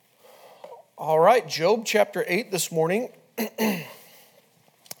All right, Job chapter 8 this morning.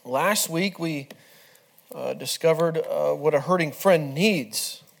 Last week we discovered what a hurting friend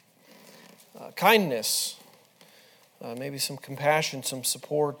needs. Kindness, maybe some compassion, some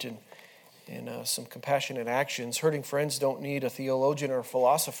support, and some compassionate actions. Hurting friends don't need a theologian or a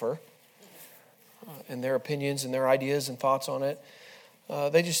philosopher and their opinions and their ideas and thoughts on it.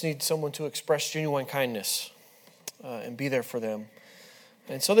 They just need someone to express genuine kindness and be there for them.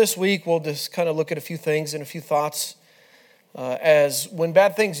 And so this week we'll just kind of look at a few things and a few thoughts as when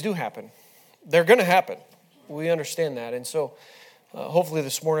bad things do happen. They're going to happen. We understand that. And so hopefully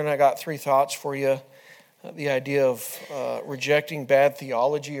this morning I got 3 thoughts for you. The idea of rejecting bad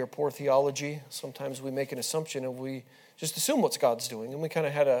theology or poor theology. Sometimes we make an assumption and we just assume what God's doing. And we kind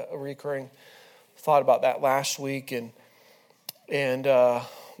of had a recurring thought about that last week.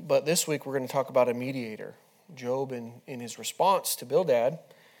 But this week we're going to talk about a mediator. Job, in his response to Bildad,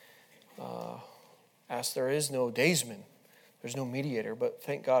 asked, there is no daysman, there's no mediator, but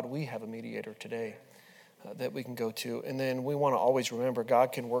thank God we have a mediator today that we can go to. And then we want to always remember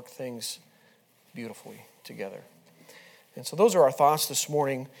God can work things beautifully together. And so those are our thoughts this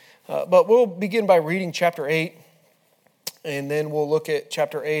morning. But we'll begin by reading chapter 8, and then we'll look at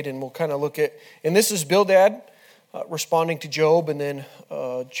chapter 8, and we'll kind of look at, and this is Bildad responding to Job, and then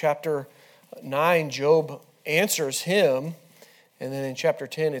chapter 9, Job answers him, and then in chapter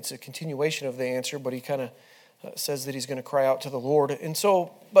 10 it's a continuation of the answer, but he kind of says that he's going to cry out to the Lord. And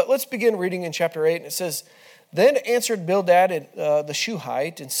so, but let's begin reading in chapter 8, and it says, Then answered Bildad the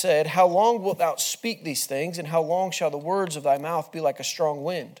Shuhite and said, How long wilt thou speak these things, and how long shall the words of thy mouth be like a strong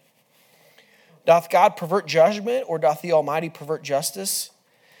wind? Doth God pervert judgment, or doth the Almighty pervert justice?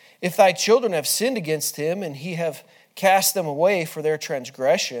 If thy children have sinned against him, and he have cast them away for their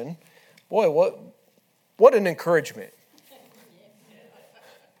transgression, boy, what an encouragement.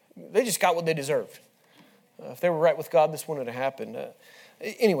 They just got what they deserved. If they were right with God, this wouldn't have happened.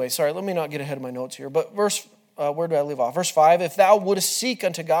 Anyway, sorry, let me not get ahead of my notes here. But where do I leave off? Verse 5, If thou wouldest seek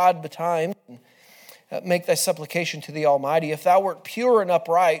unto God betimes, make thy supplication to the Almighty. If thou wert pure and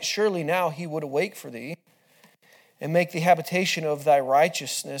upright, surely now he would awake for thee, and make the habitation of thy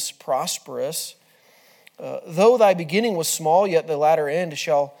righteousness prosperous. Though thy beginning was small, yet the latter end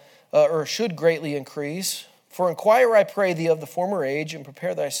should greatly increase. For inquire, I pray thee, of the former age, and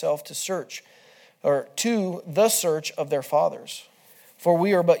prepare thyself to the search of their fathers. For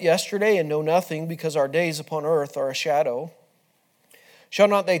we are but yesterday, and know nothing, because our days upon earth are a shadow. Shall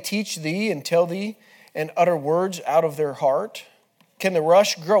not they teach thee, and tell thee, and utter words out of their heart? Can the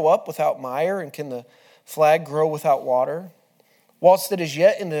rush grow up without mire, and can the flag grow without water? Whilst it is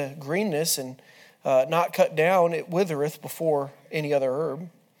yet in the greenness, and not cut down, it withereth before any other herb.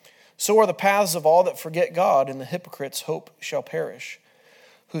 So are the paths of all that forget God, and the hypocrite's hope shall perish,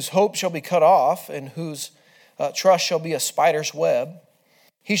 whose hope shall be cut off, and whose trust shall be a spider's web.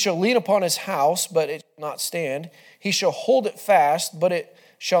 He shall lean upon his house, but it shall not stand. He shall hold it fast, but it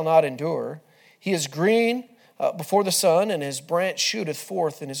shall not endure. He is green before the sun, and his branch shooteth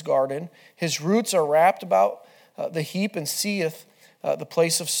forth in his garden. His roots are wrapped about the heap, and seeth the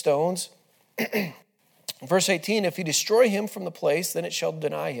place of stones. Verse 18, If he destroy him from the place, then it shall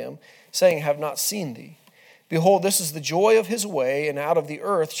deny him, saying, I have not seen thee. Behold, this is the joy of his way, and out of the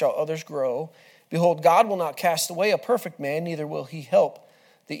earth shall others grow. Behold, God will not cast away a perfect man, neither will he help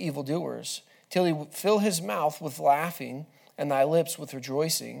the evildoers, till he fill his mouth with laughing, and thy lips with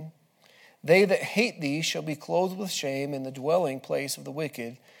rejoicing. They that hate thee shall be clothed with shame, and the dwelling place of the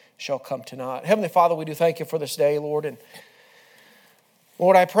wicked shall come to naught. Heavenly Father, we do thank you for this day, Lord. And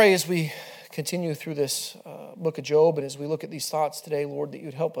Lord, I pray as we continue through this book of Job, and as we look at these thoughts today, Lord, that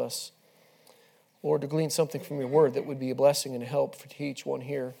you'd help us, Lord, to glean something from your word that would be a blessing and a help to each one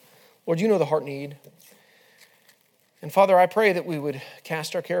here. Lord, you know the heart need. And Father, I pray that we would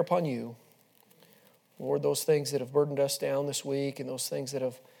cast our care upon you. Lord, those things that have burdened us down this week, and those things that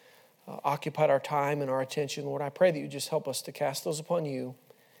have occupied our time and our attention, Lord, I pray that you just help us to cast those upon you.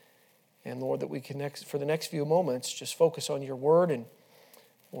 And Lord, that we can, for the next few moments, just focus on your word, and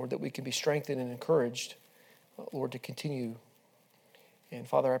Lord, that we can be strengthened and encouraged, Lord, to continue. And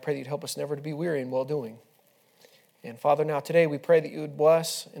Father, I pray that you'd help us never to be weary in well-doing. And Father, now today we pray that you would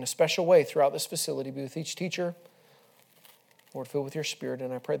bless in a special way throughout this facility, be with each teacher, Lord, filled with your Spirit,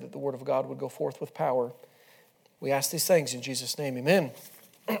 and I pray that the word of God would go forth with power. We ask these things in Jesus' name, amen.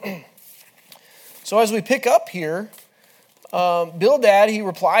 So as we pick up here, Bildad, he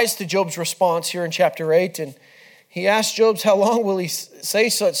replies to Job's response here in chapter 8, and he asks Job, how long will he say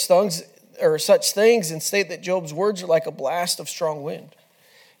such things and state that Job's words are like a blast of strong wind?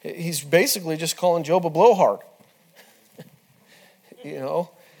 He's basically just calling Job a blowhard.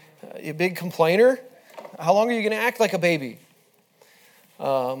 You big complainer? How long are you going to act like a baby?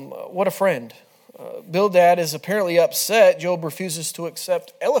 What a friend. Bildad is apparently upset. Job refuses to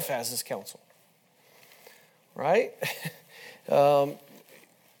accept Eliphaz's counsel. Right?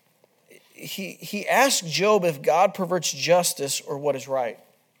 He asked Job if God perverts justice or what is right.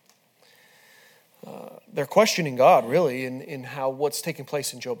 They're questioning God, really, in what's taking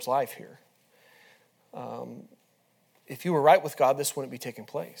place in Job's life here. If you were right with God, this wouldn't be taking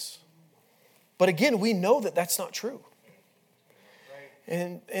place. But again, we know that that's not true.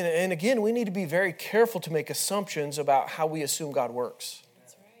 And again, we need to be very careful to make assumptions about how we assume God works.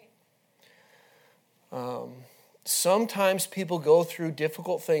 That's right. Sometimes people go through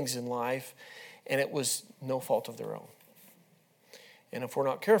difficult things in life, and it was no fault of their own. And if we're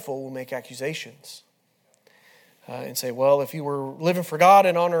not careful, we'll make accusations and say, well, if you were living for God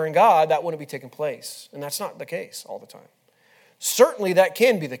and honoring God, that wouldn't be taking place. And that's not the case all the time. Certainly that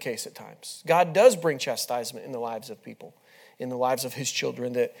can be the case at times. God does bring chastisement in the lives of people, in the lives of his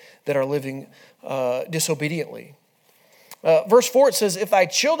children that are living disobediently. Verse 4, it says, if thy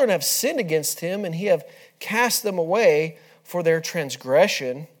children have sinned against him, and he have cast them away for their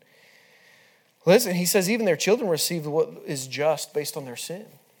transgression. Listen, he says even their children receive what is just based on their sin.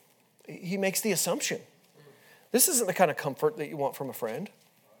 He makes the assumption. This isn't the kind of comfort that you want from a friend.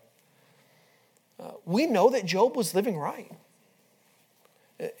 We know that Job was living right.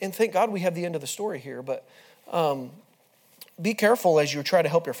 And thank God we have the end of the story here. But be careful as you try to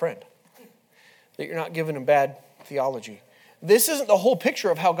help your friend, that you're not giving him bad theology. This isn't the whole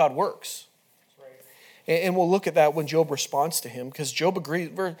picture of how God works. And we'll look at that when Job responds to him, because Job agrees.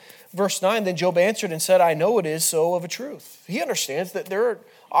 Verse 9, then Job answered and said, I know it is so of a truth. He understands that there are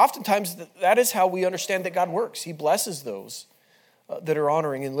oftentimes that is how we understand that God works. He blesses those that are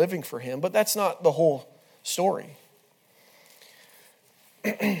honoring and living for him, but that's not the whole story.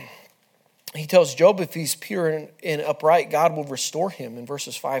 He tells Job if he's pure and upright, God will restore him in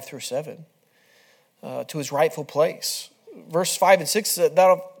verses 5 through 7 to his rightful place. Verse 5 and 6 says,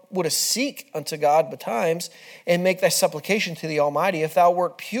 thou wouldest seek unto God betimes and make thy supplication to the Almighty. If thou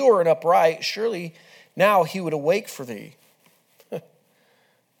wert pure and upright, surely now he would awake for thee.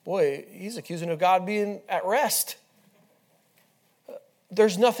 Boy, he's accusing of God being at rest.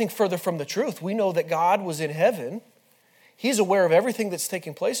 There's nothing further from the truth. We know that God was in heaven. He's aware of everything that's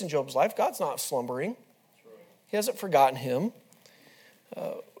taking place in Job's life. God's not slumbering. He hasn't forgotten him.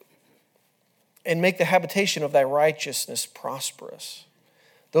 And make the habitation of thy righteousness prosperous.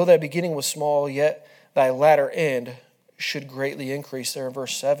 Though thy beginning was small, yet thy latter end should greatly increase, there in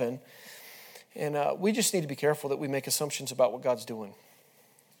verse 7. And we just need to be careful that we make assumptions about what God's doing.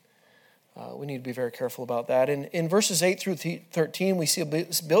 We need to be very careful about that. And in verses 8 through 13, we see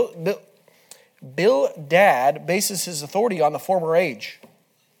Bildad bases his authority on the former age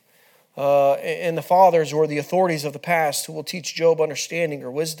and the fathers or the authorities of the past who will teach Job understanding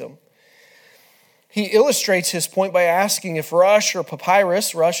or wisdom. He illustrates his point by asking if rush or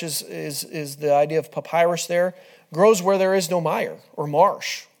papyrus, rush is the idea of papyrus there, grows where there is no mire or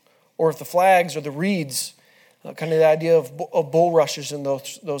marsh, or if the flags or the reeds, kind of the idea of bulrushes and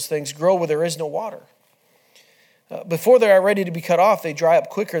those things, grow where there is no water. Before they are ready to be cut off, they dry up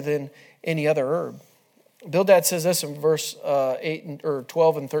quicker than any other herb. Bildad says this in verse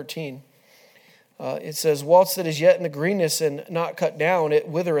 12 and 13. It says, whilst it is yet in the greenness and not cut down, it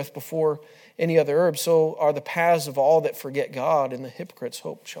withereth before any other herb. So are the paths of all that forget God, and the hypocrite's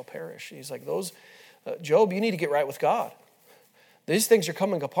hope shall perish. He's like, Job, you need to get right with God. These things are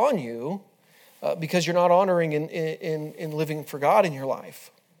coming upon you because you're not honoring and living for God in your life.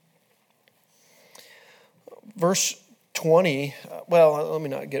 Verse 20, let me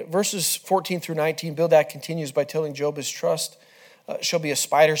not get it. Verses 14 through 19, Bildad continues by telling Job his trust shall be a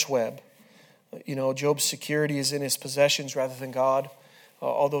spider's web. Job's security is in his possessions rather than God.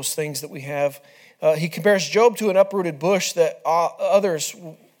 All those things that we have. He compares Job to an uprooted bush that others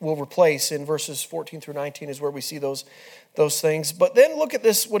will replace. In verses 14 through 19 is where we see those things. But then look at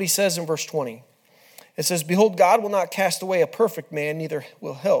this, what he says in verse 20. It says, behold, God will not cast away a perfect man, neither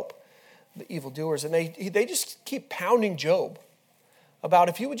will help the evildoers. And they just keep pounding Job about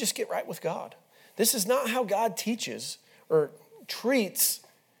if you would just get right with God. This is not how God teaches or treats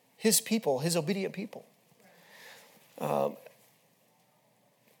his people, his obedient people.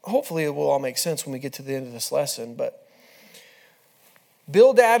 Hopefully it will all make sense when we get to the end of this lesson, but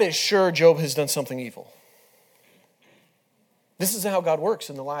Bildad is sure Job has done something evil. This is how God works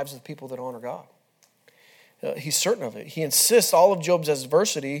in the lives of the people that honor God. He's certain of it. He insists all of Job's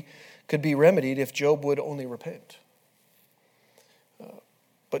adversity could be remedied if Job would only repent.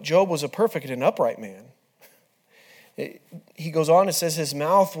 But Job was a perfect and upright man. He goes on and says his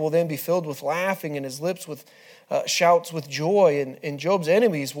mouth will then be filled with laughing and his lips with shouts with joy, and Job's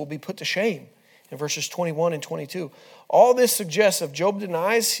enemies will be put to shame in verses 21 and 22. All this suggests if Job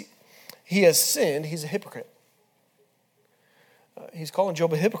denies he has sinned, he's a hypocrite. He's calling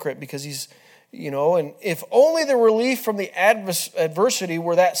Job a hypocrite because he's, and if only the relief from the adversity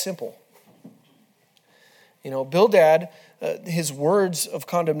were that simple. Bildad, his words of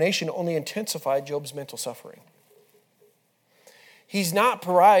condemnation only intensified Job's mental suffering. He's not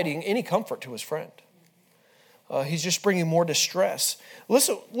providing any comfort to his friend. He's just bringing more distress.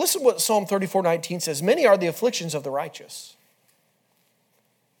 Listen what Psalm 34:19 says. Many are the afflictions of the righteous.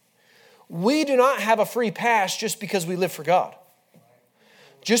 We do not have a free pass just because we live for God.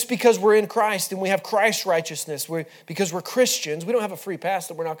 Just because we're in Christ and we have Christ's righteousness, because we're Christians, we don't have a free pass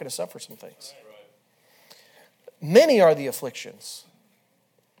that we're not going to suffer some things. Many are the afflictions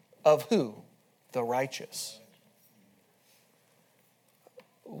of who? The righteous.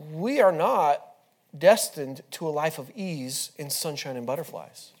 We are not destined to a life of ease in sunshine and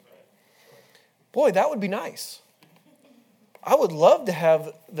butterflies. Boy, that would be nice. I would love to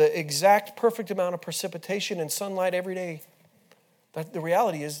have the exact perfect amount of precipitation and sunlight every day. But the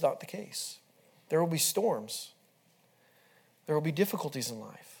reality is not the case. There will be storms. There will be difficulties in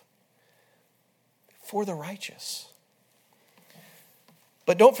life for the righteous.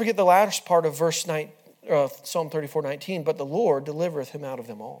 But don't forget the last part of Psalm 34:19. But the Lord delivereth him out of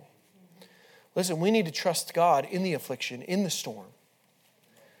them all. Listen, we need to trust God in the affliction, in the storm.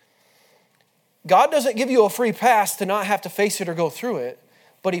 God doesn't give you a free pass to not have to face it or go through it,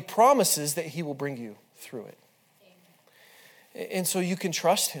 but he promises that he will bring you through it. And so you can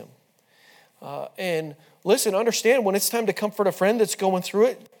trust him. And listen, understand when it's time to comfort a friend that's going through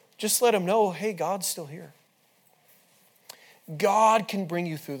it, just let him know, hey, God's still here. God can bring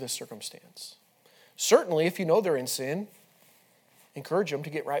you through this circumstance. Certainly, if you know they're in sin, encourage them to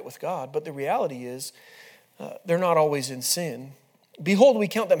get right with God. But the reality is, they're not always in sin. Behold, we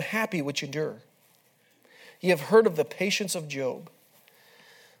count them happy which endure. Ye have heard of the patience of Job.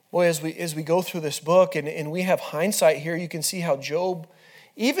 Boy, as we go through this book and we have hindsight here, you can see how Job,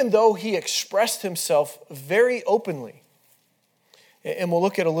 even though he expressed himself very openly, and we'll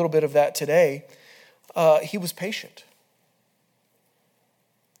look at a little bit of that today, he was patient.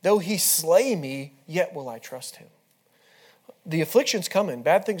 Though he slay me, yet will I trust him. The affliction's coming.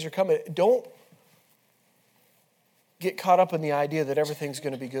 Bad things are coming. Don't get caught up in the idea that everything's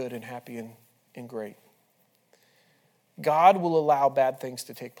going to be good and happy and great. God will allow bad things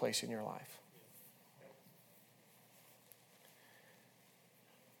to take place in your life.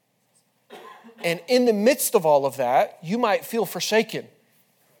 And in the midst of all of that, you might feel forsaken.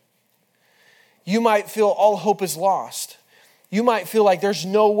 You might feel all hope is lost. You might feel like there's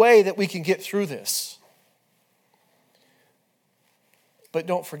no way that we can get through this. But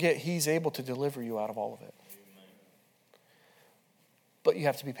don't forget, he's able to deliver you out of all of it. But you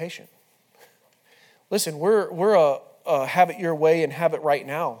have to be patient. Listen, we're a have it your way and have it right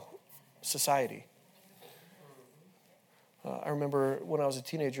now society. I remember when I was a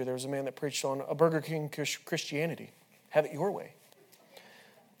teenager, there was a man that preached on a Burger King Christianity. Have it your way.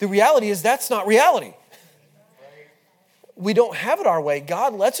 The reality is that's not reality. We don't have it our way.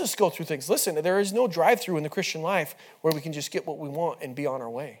 God lets us go through things. Listen, there is no drive-through in the Christian life where we can just get what we want and be on our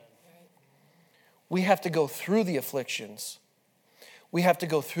way. We have to go through the afflictions. We have to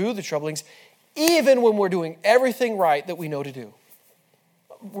go through the troublings, even when we're doing everything right that we know to do.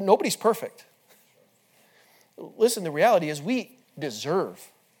 Nobody's perfect. Listen, the reality is we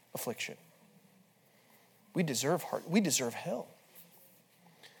deserve affliction. We deserve hell.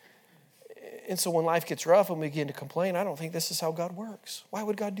 And so when life gets rough and we begin to complain, I don't think this is how God works. Why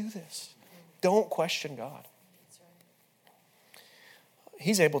would God do this? Don't question God.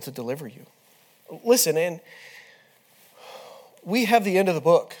 He's able to deliver you. Listen, and we have the end of the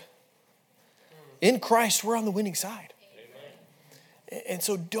book. In Christ, we're on the winning side. Amen. And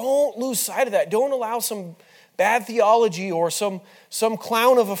so don't lose sight of that. Don't allow some bad theology or some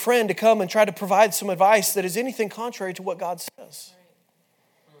clown of a friend to come and try to provide some advice that is anything contrary to what God says.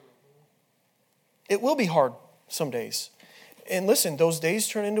 It will be hard some days. And listen, those days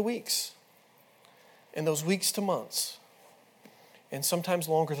turn into weeks. And those weeks to months. And sometimes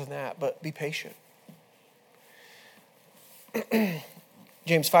longer than that, but be patient.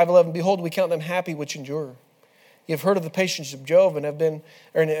 James 5:11, behold, we count them happy which endure. You have heard of the patience of Job and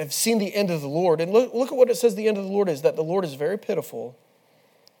have seen the end of the Lord. And look at what it says the end of the Lord is, that the Lord is very pitiful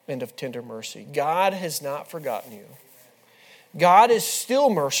and of tender mercy. God has not forgotten you. God is still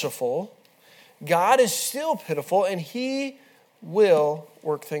merciful. God is still pitiful, and he will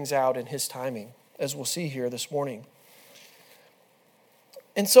work things out in his timing, as we'll see here this morning.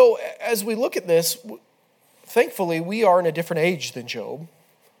 And so as we look at this, thankfully we are in a different age than Job.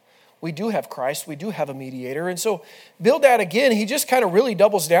 We do have Christ. We do have a mediator. And so Bildad, again, he just kind of really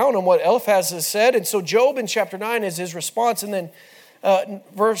doubles down on what Eliphaz has said. And so Job in chapter 9 is his response. And then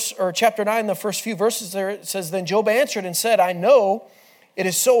chapter 9, the first few verses there, it says, Then Job answered and said, I know it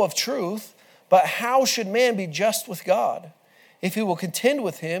is so of truth, but how should man be just with God? If he will contend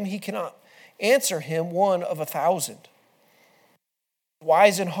with him, he cannot answer him one of 1,000.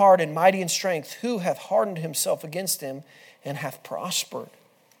 Wise in heart and mighty in strength, who hath hardened himself against him and hath prospered?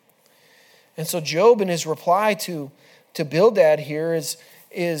 And so Job in his reply to Bildad here is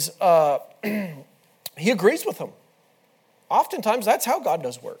he agrees with him. Oftentimes that's how God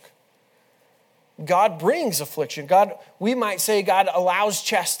does work. God brings affliction. We might say God allows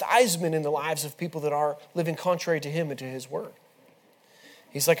chastisement in the lives of people that are living contrary to him and to his word.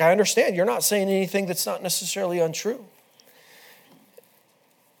 He's like, I understand. You're not saying anything that's not necessarily untrue.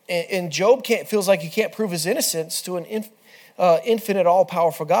 And Job feels like he can't prove his innocence to an infinite,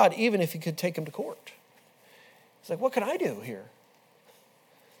 all-powerful God, even if he could take him to court. He's like, what can I do here?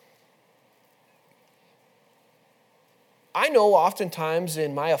 I know oftentimes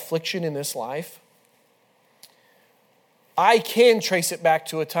in my affliction in this life, I can trace it back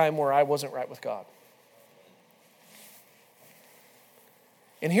to a time where I wasn't right with God.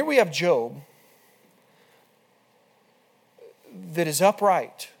 And here we have Job that is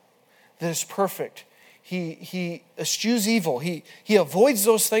upright, that is perfect. He eschews evil. He avoids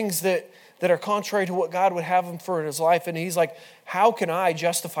those things that are contrary to what God would have him for in his life. And he's like, how can I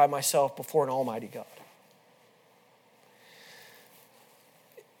justify myself before an almighty God?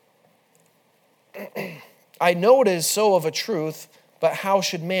 I know it is so of a truth, but how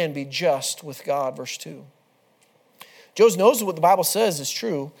should man be just with God? Verse 2. Job knows what the Bible says is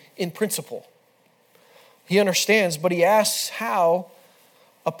true in principle. He understands, but he asks how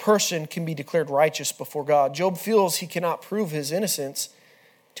a person can be declared righteous before God. Job feels he cannot prove his innocence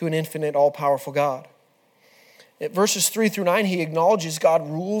to an infinite, all-powerful God. At verses 3 through 9, he acknowledges God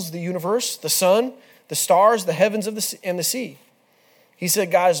rules the universe, the sun, the stars, the heavens and the sea. He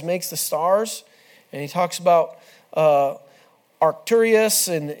said God makes the stars, and he talks about Arcturus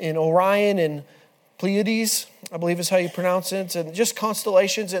and Orion and Pleiades, I believe is how you pronounce it, and just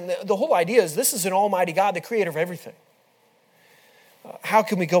constellations. And the whole idea is this is an almighty God, the creator of everything. How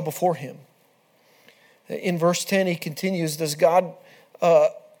can we go before him? In verse 10, he continues, God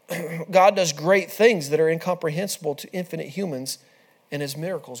does great things that are incomprehensible to infinite humans, and his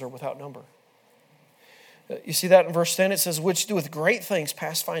miracles are without number. You see that in verse 10? It says, which doeth great things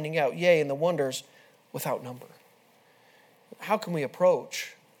past finding out, yea, and the wonders without number. How can we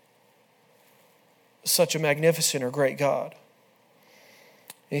approach such a magnificent or great God?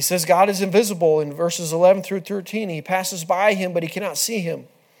 And he says God is invisible in verses 11 through 13. He passes by him, but he cannot see him.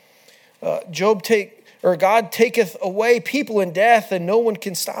 God taketh away people in death, and no one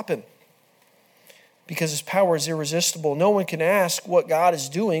can stop him because his power is irresistible. No one can ask what God is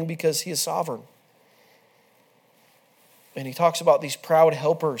doing because he is sovereign. And he talks about these proud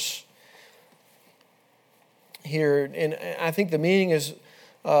helpers here. And I think the meaning is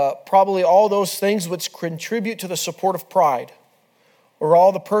probably all those things which contribute to the support of pride, or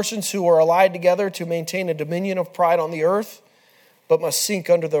all the persons who are allied together to maintain a dominion of pride on the earth, but must sink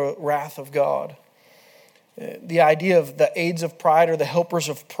under the wrath of God. The idea of the aids of pride or the helpers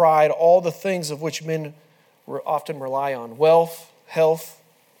of pride, all the things of which men often rely on: wealth, health,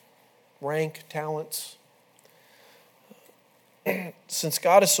 rank, talents. Since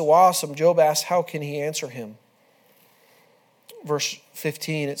God is so awesome, Job asks, how can he answer him? Verse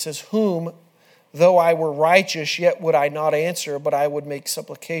 15, it says, whom, though I were righteous, yet would I not answer, but I would make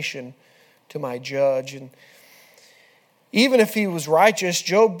supplication to my judge. And even if he was righteous,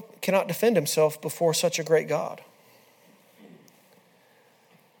 Job cannot defend himself before such a great God.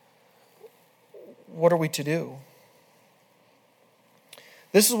 What are we to do?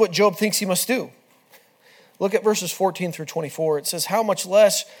 This is what Job thinks he must do. Look at verses 14 through 24. It says, how much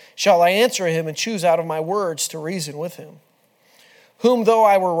less shall I answer him and choose out of my words to reason with him? Whom though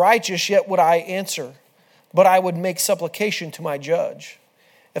I were righteous, yet would I answer, but I would make supplication to my judge.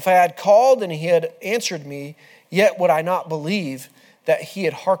 If I had called and he had answered me, yet would I not believe that he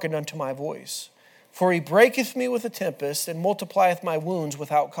had hearkened unto my voice. For he breaketh me with a tempest and multiplieth my wounds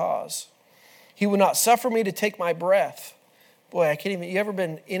without cause. He would not suffer me to take my breath. Boy, I can't even, you ever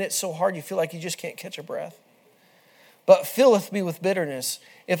been in it so hard you feel like you just can't catch a breath? But filleth me with bitterness.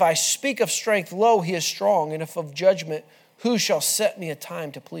 If I speak of strength, lo, he is strong. And if of judgment, who shall set me a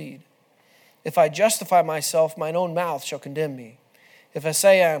time to plead? If I justify myself, mine own mouth shall condemn me. If I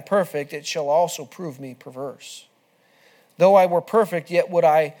say I am perfect, it shall also prove me perverse. Though I were perfect, yet would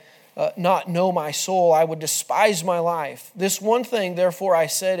I not know my soul. I would despise my life. This one thing, therefore, I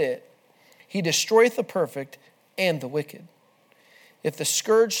said it. He destroyeth the perfect and the wicked. If the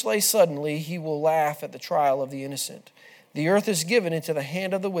scourge slay suddenly, he will laugh at the trial of the innocent. The earth is given into the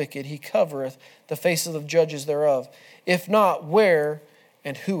hand of the wicked. He covereth the faces of judges thereof. If not, where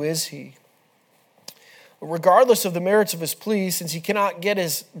and who is he? Regardless of the merits of his plea, since he cannot get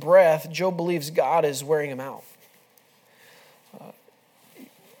his breath, Job believes God is wearing him out.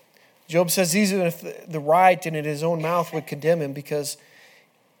 Job says even if the right and in his own mouth would condemn him, because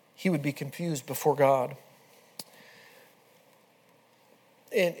he would be confused before God.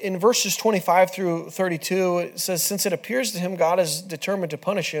 In verses 25 through 32, it says, since it appears to him God is determined to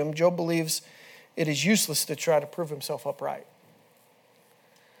punish him, Job believes it is useless to try to prove himself upright.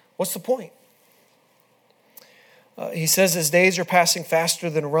 What's the point? He says his days are passing faster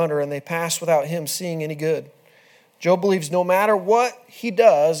than a runner, and they pass without him seeing any good. Job believes no matter what he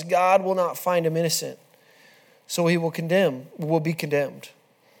does, God will not find him innocent. So he will be condemned.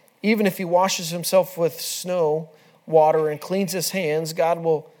 Even if he washes himself with snow, water, and cleans his hands, God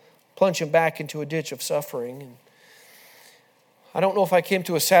will plunge him back into a ditch of suffering. And I don't know if I came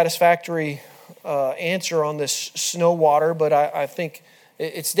to a satisfactory answer on this snow water, but I think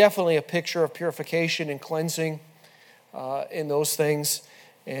it's definitely a picture of purification and cleansing in those things.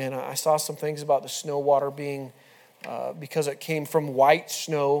 And I saw some things about the snow water being, because it came from white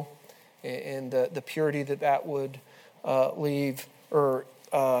snow, and the purity that would leave or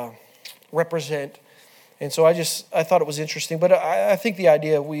represent. And so I thought it was interesting. But I think the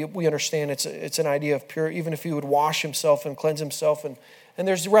idea, we understand it's an idea of pure, even if he would wash himself and cleanse himself. And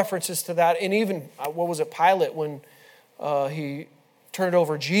there's references to that. And even, what was it, Pilate, when he turned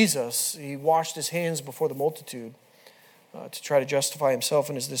over Jesus, he washed his hands before the multitude to try to justify himself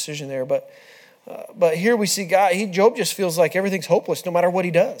in his decision there. But here we see God, Job just feels like everything's hopeless no matter what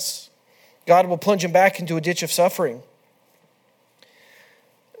he does. God will plunge him back into a ditch of suffering.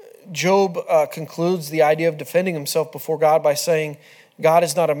 Job concludes the idea of defending himself before God by saying, God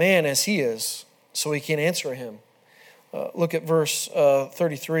is not a man as he is, so he can't answer him. Look at verse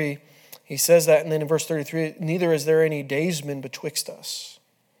 33. He says that, and then in verse 33, neither is there any daysman betwixt us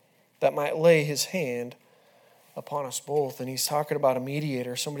that might lay his hand upon us both. And he's talking about a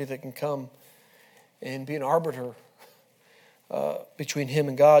mediator, somebody that can come and be an arbiter between him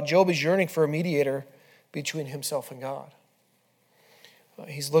and God. Job is yearning for a mediator between himself and God.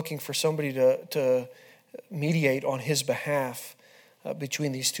 He's looking for somebody to mediate on his behalf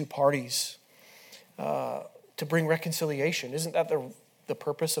between these two parties, to bring reconciliation. Isn't that the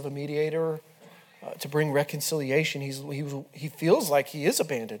purpose of a mediator? To bring reconciliation. He feels like he is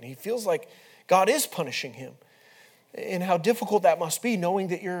abandoned. He feels like God is punishing him. And how difficult that must be, knowing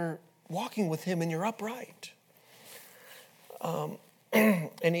that you're walking with him and you're upright.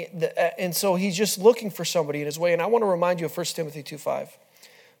 And so he's just looking for somebody in his way. And I want to remind you of 1 Timothy 2:5.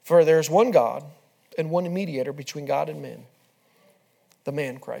 For there is one God and one mediator between God and men, the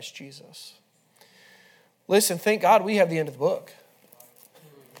man Christ Jesus. Listen, thank God we have the end of the book.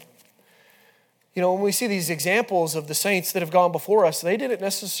 You know, when we see these examples of the saints that have gone before us, they didn't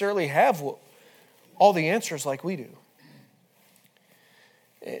necessarily have all the answers like we do.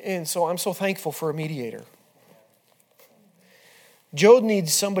 And so I'm so thankful for a mediator. Job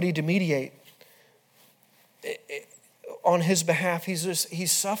needs somebody to mediate on his behalf.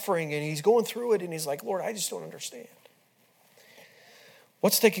 He's suffering and he's going through it, and he's like, Lord, I just don't understand.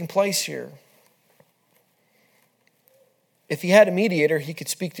 What's taking place here? If he had a mediator, he could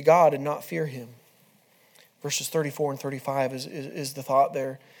speak to God and not fear him. Verses 34 and 35 is the thought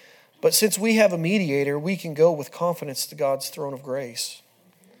there. But since we have a mediator, we can go with confidence to God's throne of grace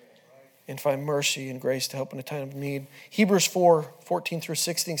and find mercy and grace to help in a time of need. Hebrews 4:14 through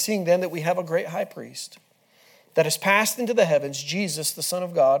 16, seeing then that we have a great high priest that has passed into the heavens, Jesus, the Son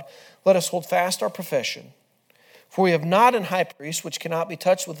of God, let us hold fast our profession. For we have not an high priest which cannot be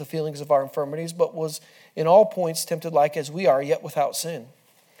touched with the feelings of our infirmities, but was in all points tempted like as we are, yet without sin.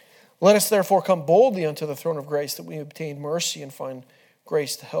 Let us therefore come boldly unto the throne of grace, that we may obtain mercy and find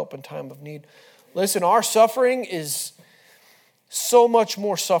grace to help in time of need. Listen, our suffering is so much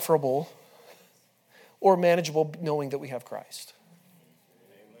more sufferable or manageable knowing that we have Christ.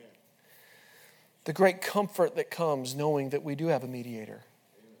 Amen. The great comfort that comes knowing that we do have a mediator.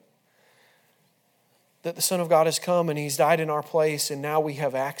 That the Son of God has come and he's died in our place, and now we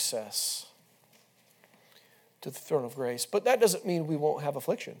have access to the throne of grace. But that doesn't mean we won't have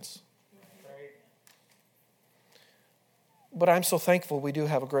afflictions. But I'm so thankful we do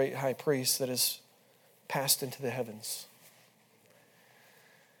have a great high priest that has passed into the heavens.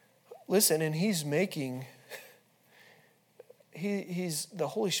 Listen, and he's making he's the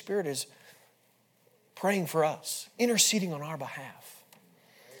Holy Spirit is praying for us, interceding on our behalf.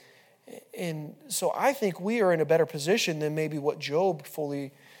 And so I think we are in a better position than maybe what Job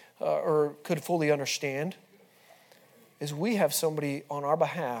fully or could fully understand, is we have somebody on our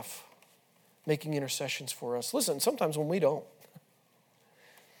behalf making intercessions for us. Listen, sometimes when we don't,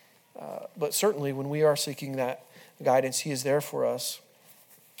 but certainly when we are seeking that guidance, he is there for us.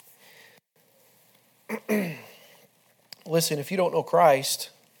 Listen, if you don't know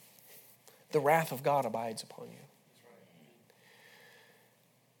Christ, the wrath of God abides upon you.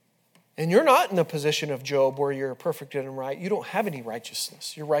 And you're not in the position of Job where you're perfect and right. You don't have any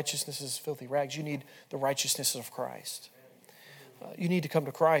righteousness. Your righteousness is filthy rags. You need the righteousness of Christ. You need to come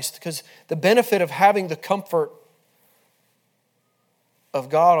to Christ, because the benefit of having the comfort of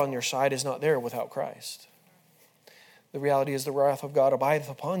God on your side is not there without Christ. The reality is the wrath of God abideth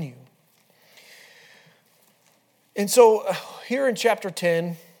upon you. And so here in chapter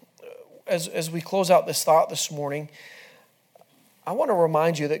 10, as we close out this thought this morning, I want to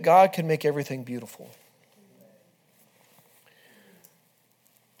remind you that God can make everything beautiful.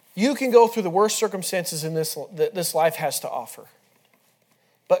 You can go through the worst circumstances in that this life has to offer,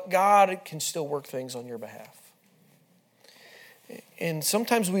 but God can still work things on your behalf. And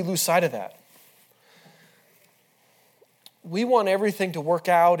sometimes we lose sight of that. We want everything to work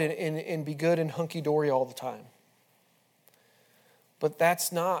out and be good and hunky-dory all the time. But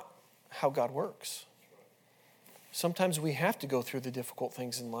that's not how God works. Sometimes we have to go through the difficult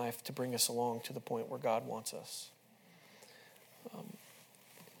things in life to bring us along to the point where God wants us.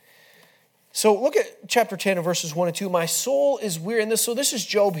 So look at chapter 10 and verses 1 and 2. My soul is weary. And so this is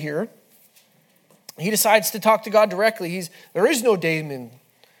Job here. He decides to talk to God directly. There is no daemon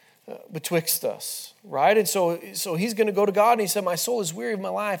betwixt us, right? And so he's going to go to God, and he said, my soul is weary of my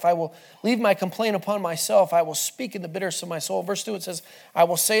life. I will leave my complaint upon myself. I will speak in the bitterness of my soul. Verse 2, it says, I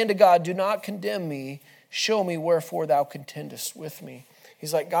will say unto God, do not condemn me. Show me wherefore thou contendest with me.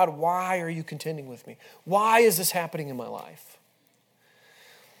 He's like, God, why are you contending with me? Why is this happening in my life?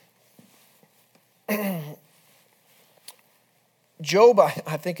 Job,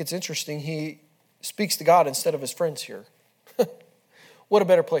 I think it's interesting. He speaks to God instead of his friends here. What a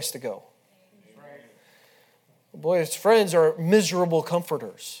better place to go. Boy, his friends are miserable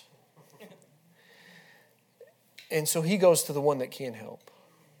comforters. And so he goes to the one that can help.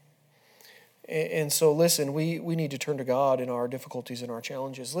 And so listen, we need to turn to God in our difficulties and our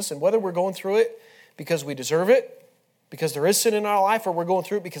challenges. Listen, whether we're going through it because we deserve it, because there is sin in our life, or we're going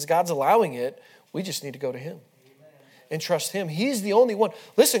through it because God's allowing it, we just need to go to him and trust him. He's the only one.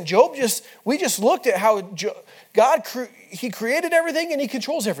 Listen, we just looked at how God, he created everything and he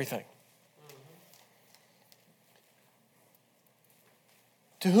controls everything.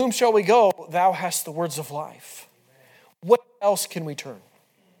 To whom shall we go? Thou hast the words of life. What else can we turn?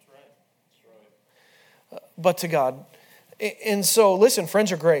 But to God. And so, listen,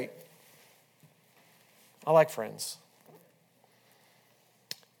 friends are great. I like friends.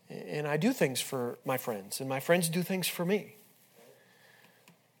 And I do things for my friends, and my friends do things for me.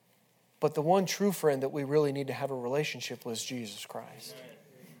 But the one true friend that we really need to have a relationship with is Jesus Christ.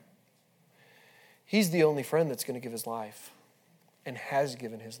 He's the only friend that's going to give his life and has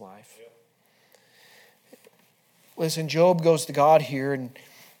given his life. Listen, Job goes to God here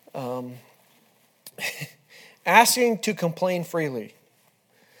and asking to complain freely.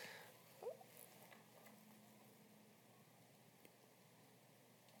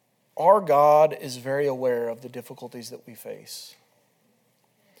 Our God is very aware of the difficulties that we face.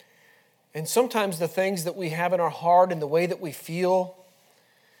 And sometimes the things that we have in our heart and the way that we feel,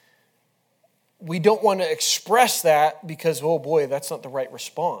 we don't want to express that because, oh boy, that's not the right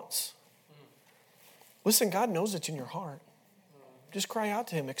response. Listen, God knows it's in your heart. Just cry out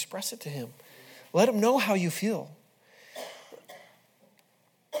to him, express it to him. Let him know how you feel.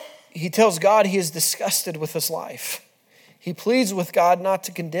 He tells God he is disgusted with his life. He pleads with God not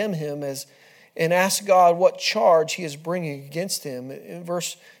to condemn him and asks God what charge he is bringing against him. In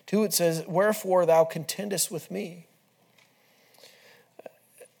verse 2 it says, wherefore thou contendest with me.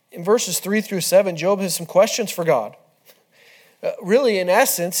 In verses 3 through 7, Job has some questions for God. Really, in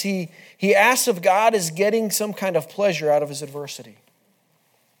essence, he asks if God is getting some kind of pleasure out of his adversity.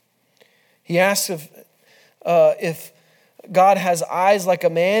 He asks if God has eyes like a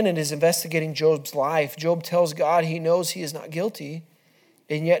man and is investigating Job's life. Job tells God he knows he is not guilty,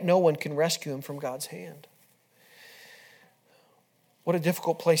 and yet no one can rescue him from God's hand. What a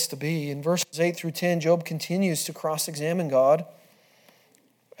difficult place to be. In verses 8 through 10, Job continues to cross-examine God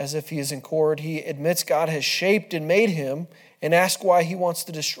as if he is in court. He admits God has shaped and made him and asks why he wants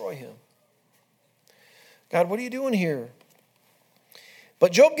to destroy him. God, what are you doing here?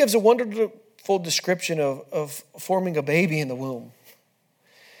 But Job gives a wonderful description of forming a baby in the womb.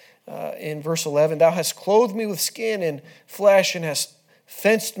 In verse 11, thou hast clothed me with skin and flesh and hast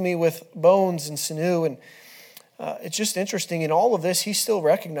fenced me with bones and sinew. And it's just interesting. In all of this, he still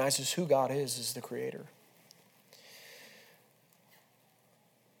recognizes who God is as the creator.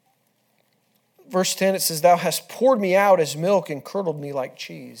 Verse 10, it says, thou hast poured me out as milk and curdled me like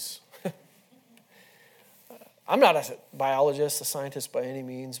cheese. I'm not a biologist, a scientist by any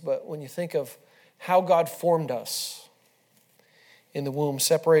means, but when you think of how God formed us in the womb,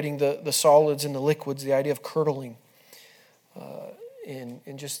 separating the solids and the liquids, the idea of curdling,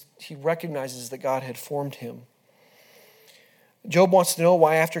 and just he recognizes that God had formed him. Job wants to know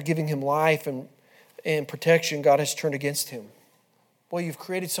why after giving him life and protection, God has turned against him. Boy, you've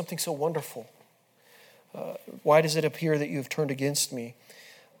created something so wonderful. Why does it appear that you've turned against me?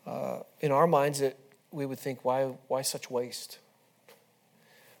 In our minds, we would think, why such waste?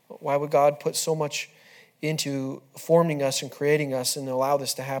 Why would God put so much into forming us and creating us and allow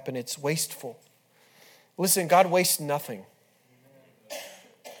this to happen? It's wasteful. Listen, God wastes nothing.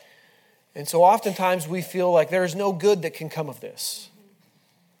 And so oftentimes we feel like there is no good that can come of this.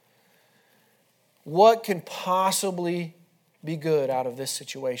 What can possibly be good out of this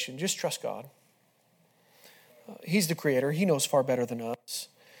situation? Just trust God. He's the creator. He knows far better than us.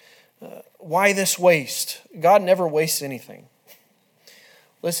 Why this waste? God never wastes anything.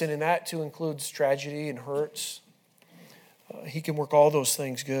 Listen, and that too includes tragedy and hurts. He can work all those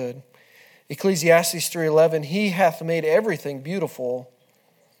things good. Ecclesiastes 3:11, he hath made everything beautiful.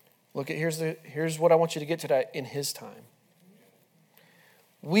 Look at here's what I want you to get today, in his time.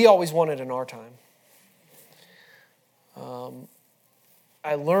 We always want it in our time.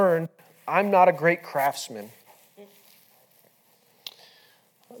 I learned I'm not a great craftsman.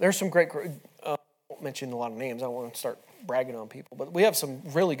 There's some great, I won't mention a lot of names. I don't want to start bragging on people, but we have some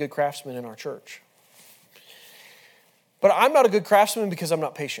really good craftsmen in our church. But I'm not a good craftsman because I'm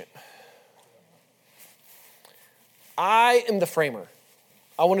not patient. I am the framer.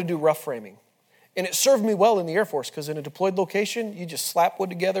 I want to do rough framing. And it served me well in the Air Force because in a deployed location, you just slap wood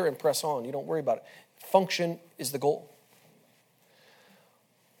together and press on. You don't worry about it. Function is the goal.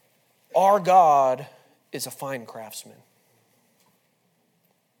 Our God is a fine craftsman.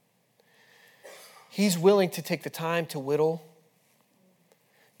 He's willing to take the time to whittle,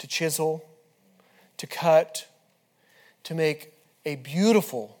 to chisel, to cut, to make a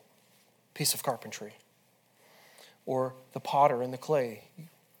beautiful piece of carpentry. Or the potter and the clay,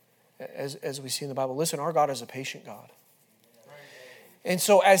 as we see in the Bible. Listen, our God is a patient God. And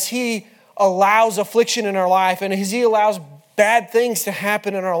so as he allows affliction in our life and as he allows bad things to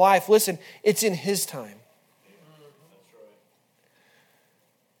happen in our life, listen, it's in his time.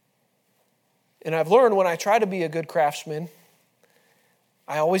 And I've learned when I try to be a good craftsman,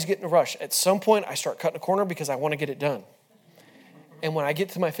 I always get in a rush. At some point, I start cutting a corner because I want to get it done. And when I get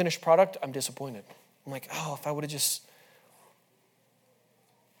to my finished product, I'm disappointed. I'm like, oh, if I would have just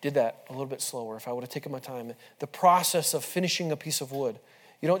did that a little bit slower, if I would have taken my time. The process of finishing a piece of wood,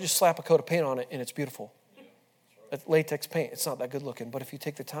 you don't just slap a coat of paint on it and it's beautiful. That latex paint, it's not that good looking. But if you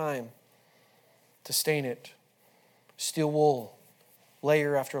take the time to stain it, steel wool,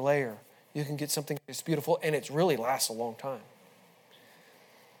 layer after layer, you can get something that's beautiful and it really lasts a long time.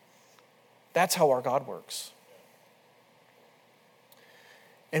 That's how our God works.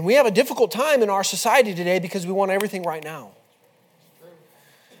 And we have a difficult time in our society today because we want everything right now.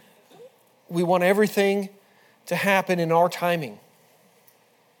 We want everything to happen in our timing.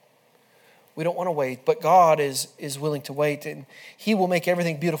 We don't want to wait, but God is willing to wait, and he will make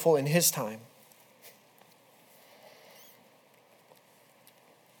everything beautiful in his time.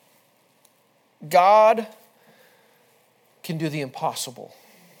 God can do the impossible.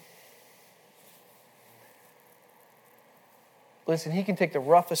 Listen, he can take the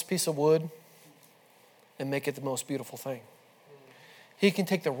roughest piece of wood and make it the most beautiful thing. He can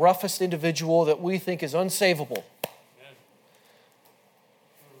take the roughest individual that we think is unsavable.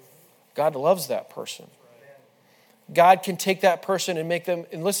 God loves that person. God can take that person and make them,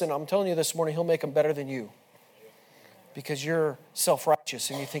 and listen, I'm telling you this morning, he'll make them better than you. Because you're self-righteous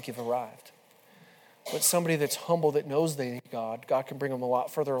and you think you've arrived. But somebody that's humble, that knows they need God, God can bring them a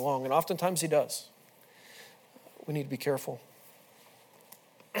lot further along. And oftentimes he does. We need to be careful.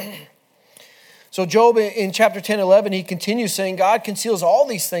 So Job in chapter 10, 11, he continues saying, God conceals all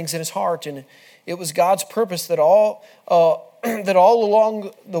these things in his heart. And it was God's purpose that all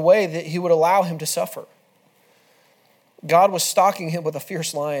along the way that he would allow him to suffer. God was stalking him with a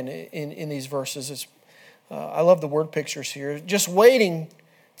fierce lion in these verses. I love the word pictures here. Just waiting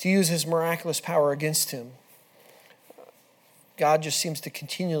to use his miraculous power against him. God just seems to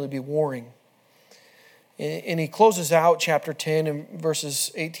continually be warring. And he closes out chapter 10 in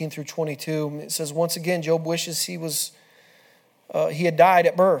verses 18 through 22. It says, once again, Job wishes he had died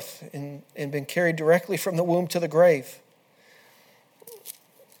at birth and been carried directly from the womb to the grave.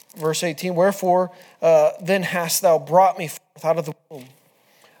 Verse 18, wherefore then hast thou brought me forth out of the womb?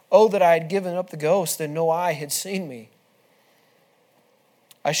 Oh, that I had given up the ghost, and no eye had seen me.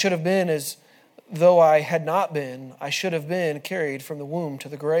 I should have been as though I had not been. I should have been carried from the womb to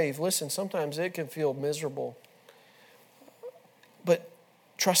the grave. Listen, sometimes it can feel miserable. But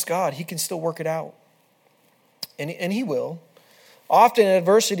trust God. He can still work it out. And He will. Often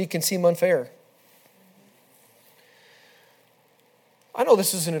adversity can seem unfair. I know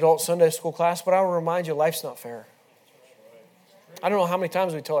this is an adult Sunday school class, but I will remind you, life's not fair. I don't know how many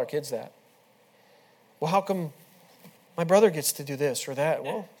times we tell our kids that. Well, how come my brother gets to do this or that?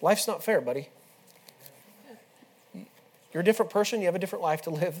 Well, life's not fair, buddy. You're a different person. You have a different life to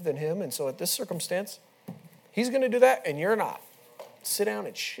live than him. And so at this circumstance, he's going to do that and you're not. Sit down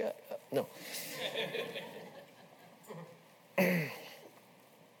and shut up. No.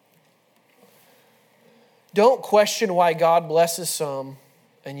 Don't question why God blesses some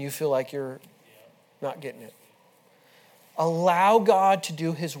and you feel like you're not getting it. Allow God to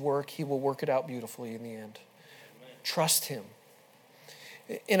do His work. He will work it out beautifully in the end. Trust Him.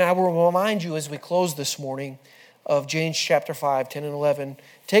 And I will remind you as we close this morning of James chapter 5, 10 and 11.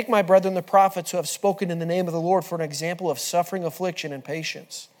 Take my brethren the prophets who have spoken in the name of the Lord for an example of suffering, affliction, and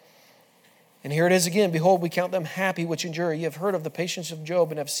patience. And here it is again. Behold, we count them happy which endure. You have heard of the patience of Job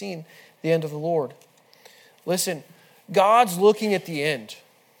and have seen the end of the Lord. Listen, God's looking at the end.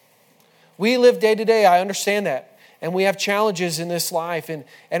 We live day to day. I understand that. And we have challenges in this life.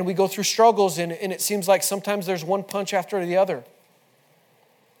 And we go through struggles. And it seems like sometimes there's one punch after the other.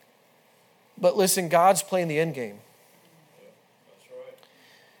 But listen, God's playing the end game. That's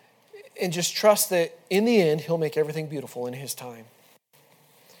right. And just trust that in the end, He'll make everything beautiful in His time.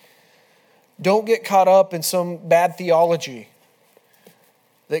 Don't get caught up in some bad theology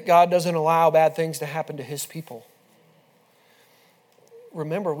that God doesn't allow bad things to happen to His people.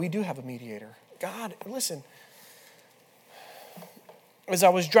 Remember, we do have a mediator. God, listen, as I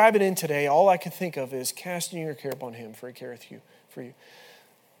was driving in today, all I could think of is casting your care upon Him, for He careth for you.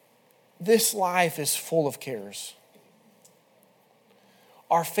 This life is full of cares.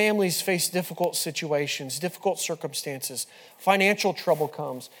 Our families face difficult situations, difficult circumstances. Financial trouble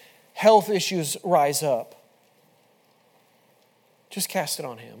comes. Health issues rise up. Just cast it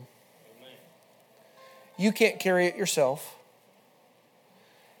on Him. Amen. You can't carry it yourself.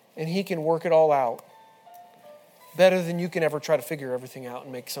 And He can work it all out better than you can ever try to figure everything out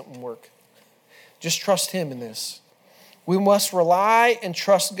and make something work. Just trust Him in this. We must rely and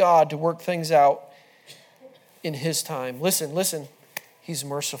trust God to work things out in His time. Listen. He's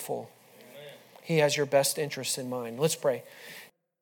merciful. Amen. He has your best interests in mind. Let's pray.